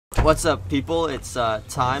What's up, people? It's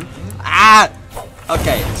time. Ah!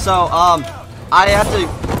 Okay, so I have to.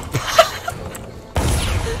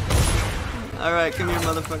 All right, come here,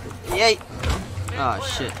 motherfucker. Yay! Ah,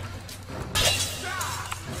 shit.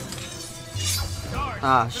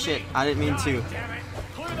 Ah, shit. I didn't mean to.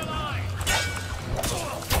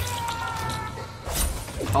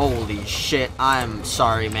 Holy shit! I'm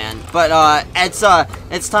sorry, man. But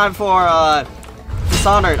it's time for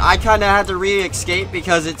Dishonored. I kind of had to re-escape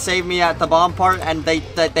because it saved me at the bomb part, and they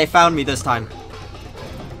found me this time.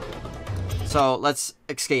 So let's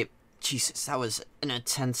escape. Jesus, that was an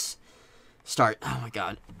intense start. Oh my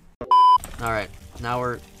god. All right, now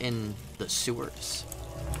we're in the sewers.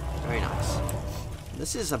 Very nice.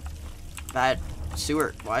 This is a bad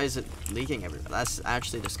sewer. Why is it leaking everywhere? That's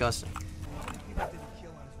actually disgusting. Oh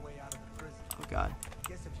god. I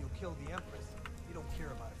guess if you'll kill the Empress, you don't care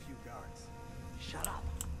about a few guards. Shut up.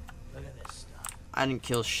 Look at this stuff. I didn't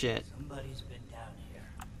kill shit. Somebody's been down here.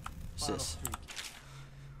 Sis.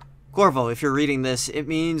 Corvo, if you're reading this, it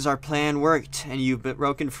means our plan worked and you've been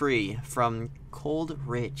broken free from Cold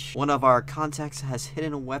Ridge. One of our contacts has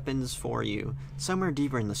hidden weapons for you somewhere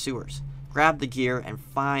deeper in the sewers. Grab the gear and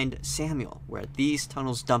find Samuel, where these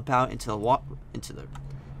tunnels dump out into the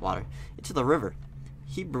river.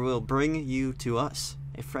 He will bring you to us,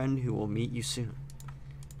 a friend who will meet you soon.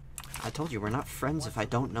 I told you, we're not friends if I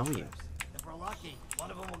don't know you. If we're lucky, one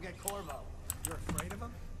of them will get Corvo. You're afraid of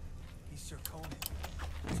him? He's Sir Conan.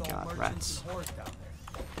 Oh It's all god, merchants rats. and whores down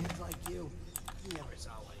there. Kids like you never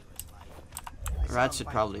saw what he was like. Rats would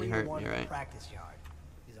probably hurt me, right? Practice yard.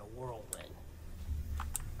 He's a whirlwind.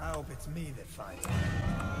 I hope it's me that finds him.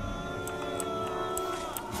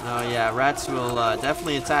 Oh yeah, rats will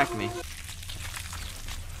definitely attack me.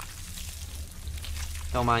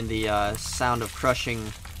 Don't mind the sound of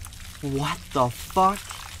crushing. What the fuck?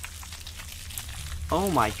 Oh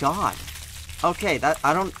my god. Okay, that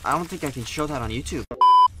I don't think I can show that on YouTube.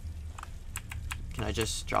 Can I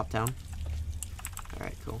just drop down?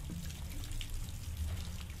 Alright, cool.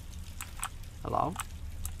 Hello?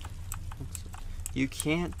 You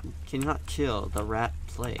cannot kill the rat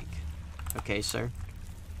plague. Okay, sir.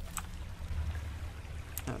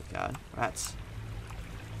 Oh god, rats.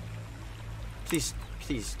 Please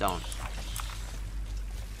don't.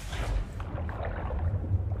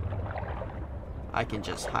 I can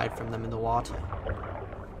just hide from them in the water.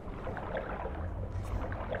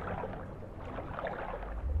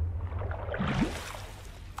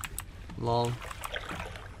 Lol.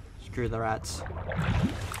 Screw the rats.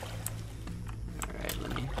 Alright,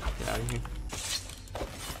 let me get out of here.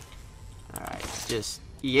 Alright, just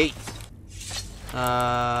yeet.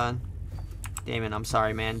 Damon, I'm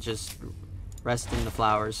sorry, man. Just rest in the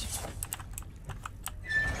flowers.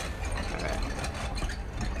 Alright.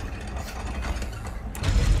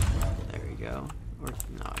 There we go. Or,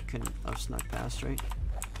 no, I couldn't. I've snuck past, right?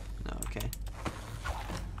 No, okay.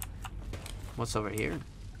 What's over here?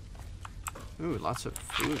 Ooh, lots of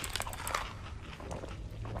food.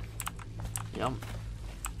 Yum.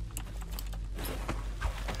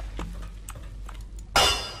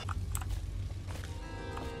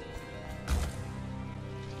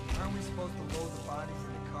 Aren't we supposed to load the bodies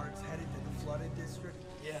in the carts headed to the flooded district?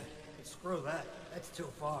 Yeah, but screw that. That's too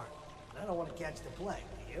far. I don't want to catch the plague,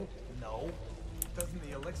 do you? No. Doesn't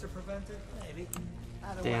the elixir prevent it? Maybe.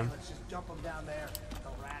 Either Damn. way, let's just jump them down there.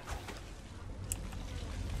 The rats.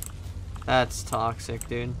 That's toxic,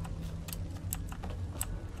 dude.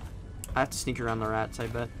 I have to sneak around the rats, I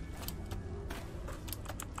bet.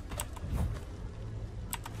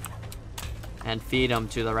 And feed them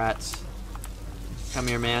to the rats. Come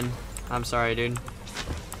here, man. I'm sorry, dude.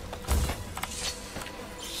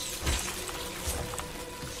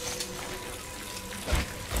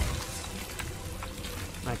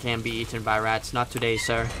 I can't be eaten by rats. Not today,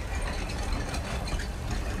 sir.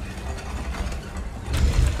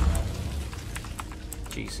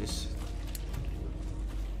 Jesus.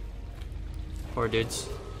 Poor dudes.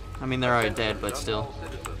 I mean, they're already dead, but still.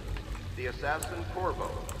 The assassin Corvo,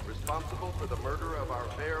 responsible for the murder of our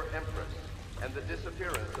fair Empress and the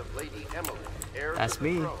disappearance of Lady Emily, heir That's to the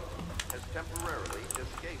me. throne, has temporarily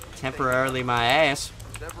escaped. Temporarily my ass.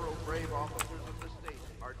 Several brave officers of the state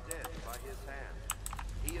are dead by his hand.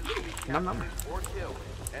 He is to be Nom nom. captured or killed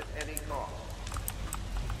at any cost.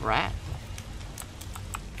 Rat.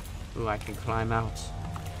 Ooh, I can climb out.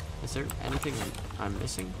 Is there anything I'm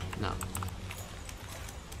missing? No.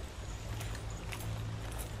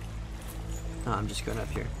 No, I'm just going up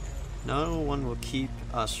here. No one will keep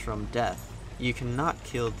us from death. You cannot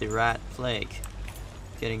kill the rat plague.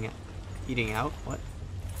 Eating out? What?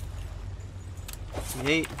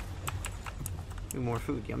 Yeet. Ooh, more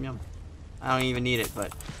food. Yum yum. I don't even need it,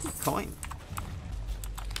 but coin.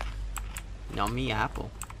 Yummy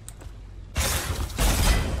apple.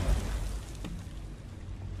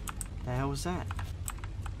 The hell was that?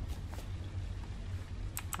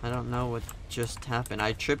 I don't know what just happened.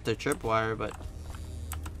 I tripped the tripwire, but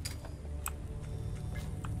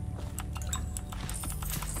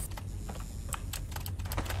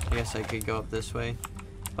I guess I could go up this way.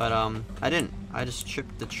 But I didn't. I just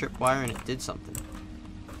tripped the tripwire and it did something.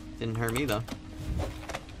 Didn't hurt me though.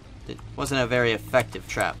 It wasn't a very effective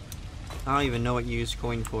trap. I don't even know what you use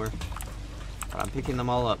coin for. But I'm picking them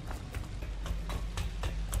all up.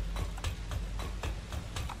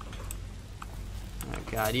 Oh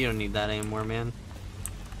god, you don't need that anymore, man.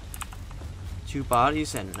 2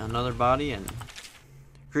 bodies and another body and...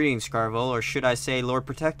 Greetings, Scarvel, or should I say Lord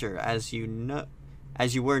Protector, as you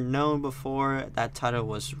were known before that title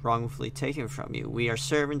was wrongfully taken from you. We are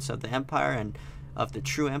servants of the Empire and of the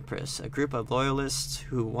true Empress, a group of loyalists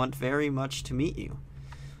who want very much to meet you.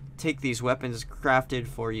 Take these weapons crafted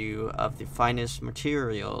for you of the finest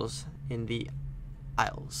materials in the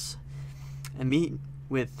Isles, and meet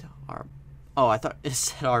with our... Oh, I thought it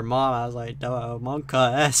said our mom. I was like, no,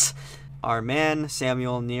 Monka S. Our man,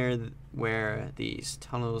 Samuel, near where these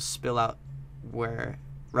tunnels spill out, where...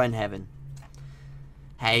 Run Heaven.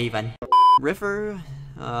 Haven. River,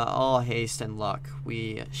 all haste and luck.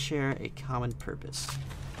 We share a common purpose.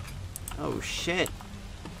 Oh, shit.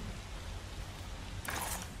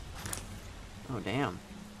 Oh, damn.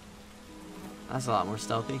 That's a lot more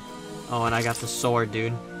stealthy. Oh, and I got the sword,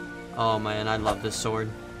 dude. Oh, man, I love this sword.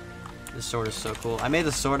 This sword is so cool. I made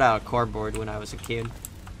the sword out of cardboard when I was a kid.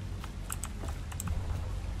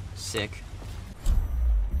 Sick.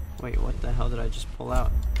 Wait, what the hell did I just pull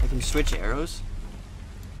out? I can switch arrows?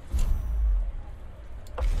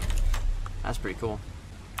 That's pretty cool.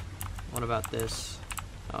 What about this?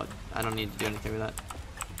 Oh, I don't need to do anything with that.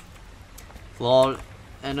 Lol.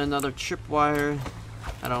 And another tripwire.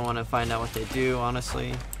 I don't want to find out what they do,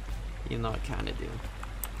 honestly. Even though I kind of do.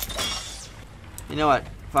 You know what?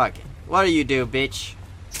 Fuck it. What do you do, bitch?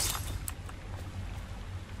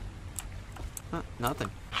 Huh,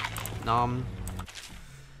 nothing. Nom.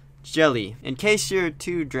 Jelly. In case you're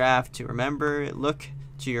too daft to remember, look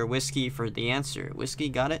to your whiskey for the answer. Whiskey,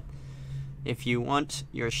 got it? If you want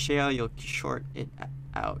your shale, you'll short it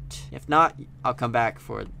out. If not, I'll come back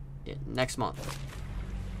for it next month.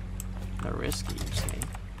 The risky, you say?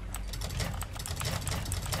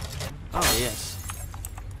 Oh, yes.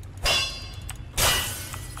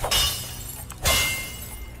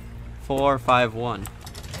 Four, 5, 1.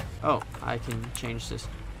 Oh, I can change this.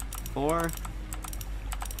 4,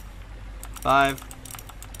 5,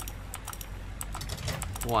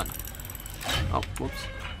 1. Oh, whoops.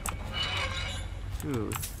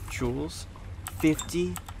 Ooh, jewels.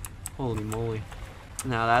 50? Holy moly.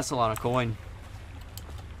 Now that's a lot of coin.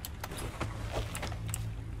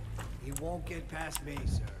 He won't get past me,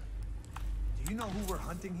 sir. Do you know who we're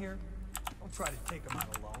hunting here? Don't try to take him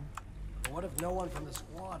out alone. But what if no one from the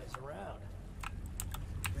squad is around?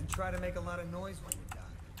 Then try to make a lot of noise when you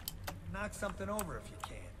die. Knock something over if you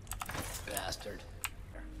can. Bastard.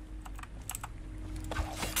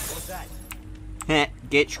 What's that? Heh,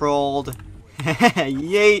 get trolled.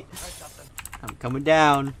 Yeet. I'm coming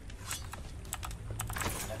down.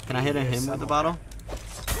 Can I hit him with the bottle?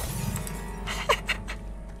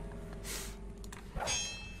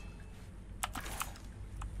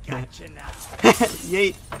 Gotcha now.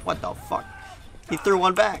 Yeet. What the fuck? He threw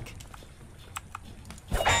one back.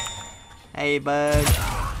 Hey, bud.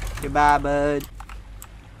 Goodbye, bud.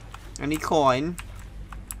 Any coin?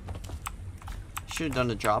 Should have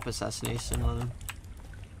done a drop assassination on him.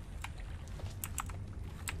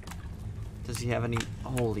 Does he have any?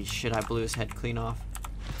 Holy shit, I blew his head clean off.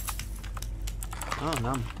 Oh,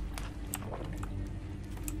 no.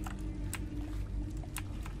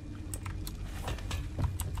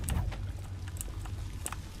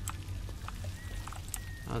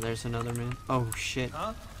 Oh, there's another man. Oh, shit.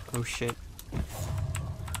 Huh? Oh, shit.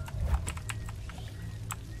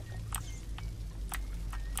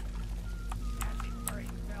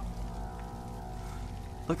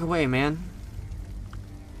 Look away, man.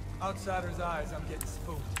 Outsider's eyes, I'm getting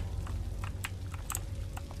spooked.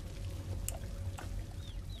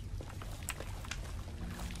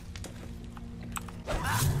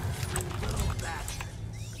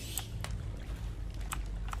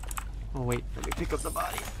 Oh, wait. Let me pick up the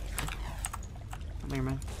body. Come here,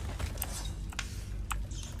 man.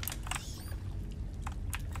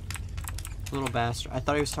 Little bastard. I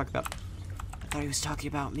thought he was talking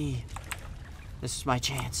about me. This is my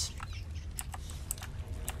chance.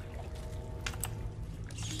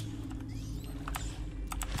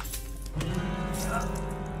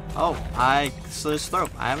 Oh, I slit his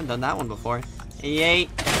throat. I haven't done that one before. He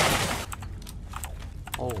ate.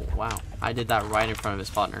 Oh, wow. I did that right in front of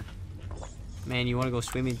his partner. Man, you want to go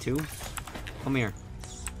swimming too? Come here.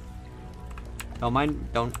 Don't mind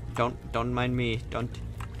me.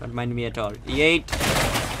 Don't mind me at all. He ate.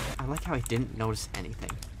 I like how he didn't notice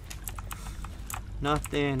anything.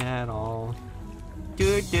 Nothing at all.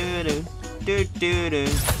 Do do do do do do.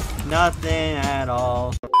 Nothing at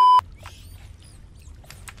all.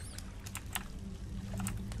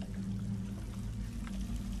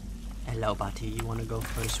 Hello, buddy. You want to go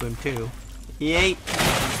for a swim too? He ate.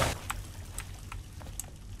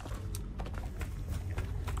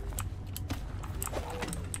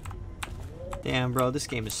 Damn, bro, this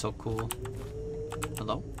game is so cool.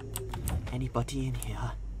 Hello? Anybody in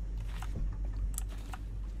here?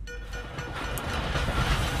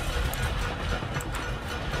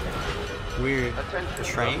 Weird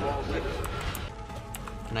train.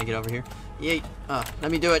 Can I get over here? Yay!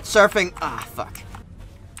 Let me do it. Surfing. Ah, fuck.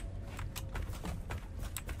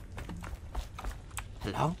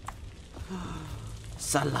 Hello?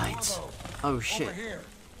 Sunlight. Oh shit.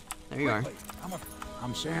 There you are.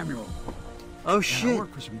 I'm Samuel. Oh And I shit.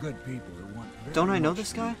 work for some good people who want very Don't I know much this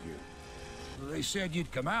to guy? meet you. Well, they said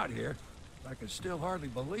you'd come out here. I can still hardly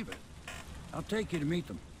believe it. I'll take you to meet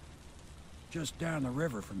them. Just down the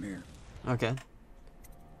river from here. Okay.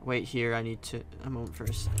 Wait here, I need to... a moment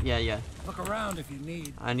first. Yeah. Look around if you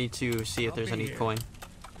need. I need to see if I'll there's be any here. coin.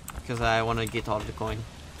 Because I want to get all the coin.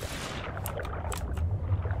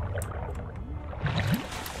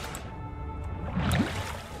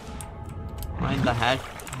 Mind the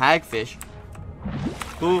hagfish.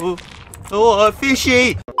 Ooh. Oh, a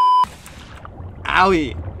fishy!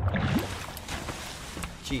 Owie!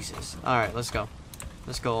 Jesus. Alright, let's go.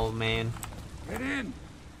 Let's go, old man. Get in.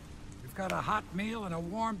 We've got a hot meal and a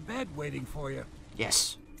warm bed waiting for you.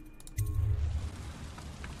 Yes.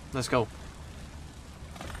 Let's go.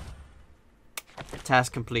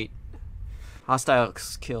 Task complete.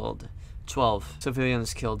 Hostiles killed 12.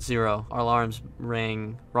 Civilians killed 0. Our alarms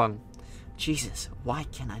rang rung. Jesus, why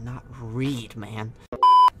can I not read, man?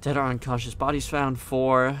 Dead or unconscious bodies found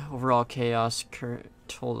 4. Overall chaos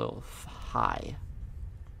total high.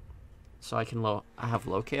 So I have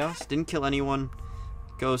low chaos. Didn't kill anyone.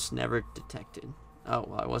 Ghost never detected. Oh,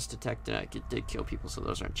 well, I was detected. I did kill people, so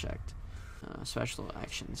those aren't checked. Special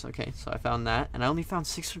actions. Okay, so I found that, and I only found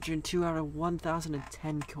 602 out of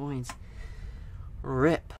 1,010 coins.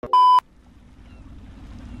 RIP.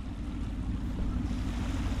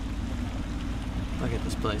 Look at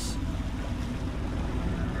this place.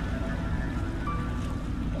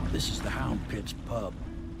 This is the Hound Pit's pub.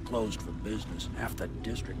 Closed for business. Half the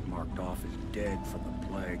district marked off as dead from the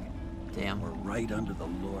plague. Damn. We're right under the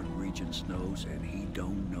Lord Regent's nose, and he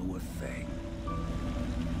don't know a thing.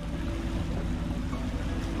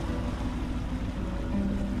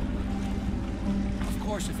 Of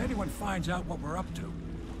course, if anyone finds out what we're up to,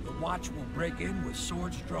 the Watch will break in with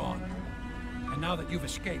swords drawn. And now that you've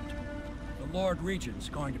escaped, the Lord Regent's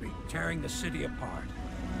going to be tearing the city apart.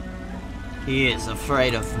 He is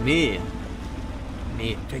afraid of me.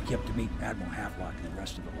 Me. Take you up to meet Admiral Havelock and the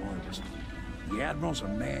rest of the Loyalists. The Admiral's a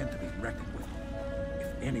man to be reckoned with.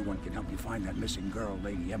 If anyone can help you find that missing girl,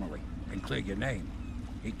 Lady Emily, and clear your name,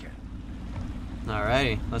 he can.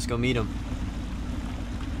 Alrighty, let's go meet him.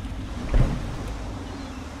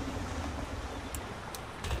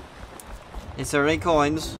 It's already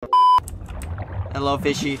coins. Hello,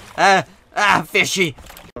 fishy. Fishy!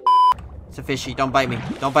 It's a fishy. Don't bite me.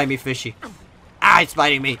 Don't bite me, fishy. Ah, it's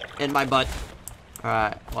biting me in my butt.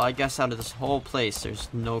 Alright, well, I guess out of this whole place, there's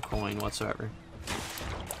no coin whatsoever.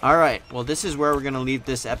 Alright, well, this is where we're going to leave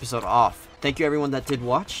this episode off. Thank you, everyone that did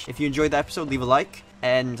watch. If you enjoyed the episode, leave a like.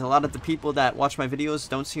 And a lot of the people that watch my videos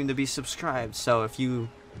don't seem to be subscribed. So if you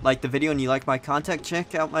like the video and you like my content,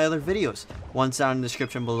 check out my other videos. One's down in the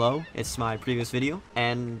description below. It's my previous video.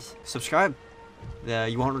 And subscribe.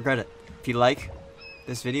 You won't regret it. If you like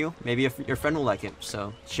this video, maybe your friend will like it.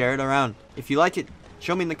 So share it around. If you like it,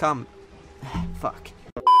 show me in the fuck.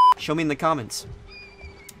 Show me in the comments.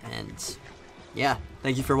 And yeah,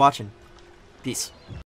 thank you for watching. Peace.